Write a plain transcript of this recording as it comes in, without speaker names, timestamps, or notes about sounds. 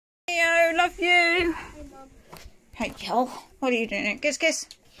love you. Hi, Mum. Hey, Joel. What are you doing? Kiss, kiss.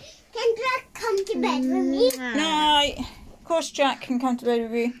 Can Jack come to bed with me? Night. Of course Jack can come to bed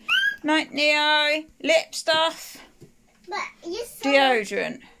with you. Night, Neo. Lip stuff. But yes,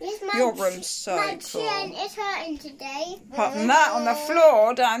 Deodorant. yes, Your room's so my cool. chin is hurting today. Apart from that on the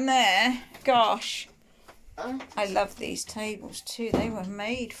floor down there. Gosh. I love these tables too. They were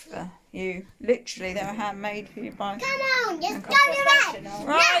made for you. Literally, they were handmade for you by... Come on, just go to bed.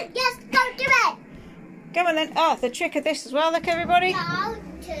 Right. No, just go to bed. Come on then. Oh, the trick of this as well. Look, everybody. Go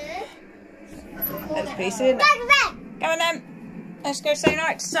to... Let's piece it in Go there. to bed. Come on then. Let's go say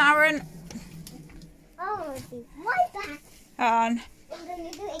night to Saren. Oh, I'll be right back. And I'm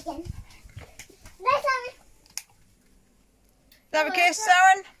going to do it again. Let's have it. have a kiss,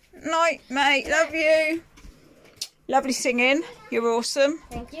 Saren. Night, mate. Love you. Lovely singing. You're awesome.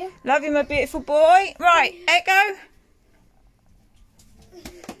 Thank you. Love you, my beautiful boy. Right, Echo.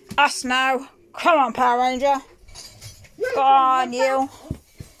 Us now. Come on, Power Ranger. Go on, you.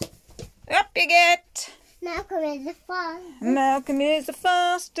 Up you get. Malcolm is the fun. Malcolm is the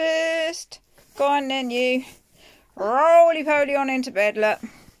fastest. Go on then, you. Roly-poly on into bed, look.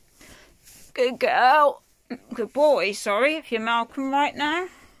 Good girl. Good boy, sorry, if you're Malcolm right now.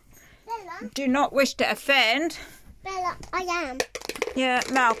 Bella. Do not wish to offend. Bella, I am. Yeah,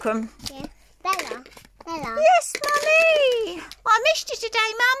 Malcolm. Yeah. Bella. Bella. Yes, Mummy. I missed you today,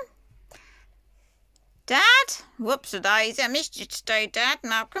 Mum. Dad? Whoops-a-daisy. I missed you today, Dad.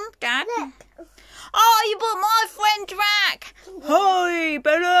 Malcolm, Dad. Look. Oh, you brought my friend Drac. Hi,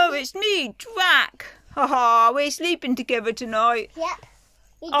 Bella. It's me, Drac. Haha, we're sleeping together tonight. Yep.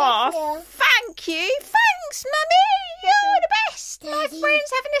 You Oh, thank you. Thanks, Mummy. You're the best. My Daddy.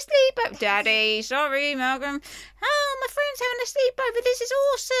 friend's having a sleepover. Daddy, sorry, Malcolm. Oh, my friend's having a sleepover. This is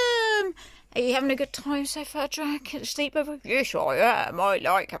awesome. Are you having a good time so far, Drac, at the sleepover? Yes, I am. I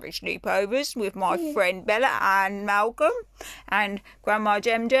like having sleepovers with my friend Bella and Malcolm and Grandma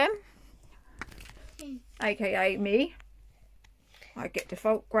Jem Jem, a.k.a. me. I get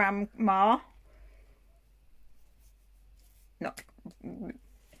default Grandma. No.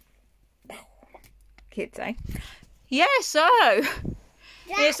 Kids, eh? Yeah, so.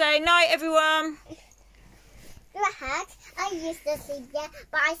 Yeah, say night, everyone. Do a hack. I used to sleep there,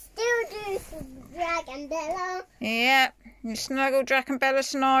 but I still do sleep Drag and Bella. Yeah, you snuggle Drac and Bella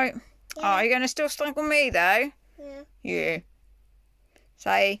tonight. Yeah. Oh, you're going to still snuggle me, though? Yeah. Yeah.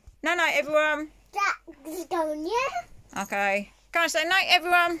 Say night, everyone. Jack's going, yeah? Okay. Can I say night,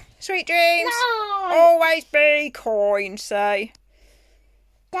 everyone? Sweet dreams. No! Always be kind, say.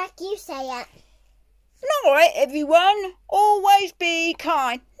 Jack, you say it. Night, everyone. Always be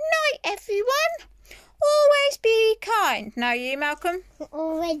kind. Night, everyone. Always be kind. Now you, Malcolm.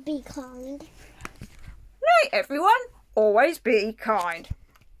 Always be kind. Night, everyone. Always be kind.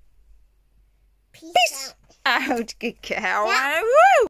 Peace Peace out. out. Good cow. Yeah. Woo!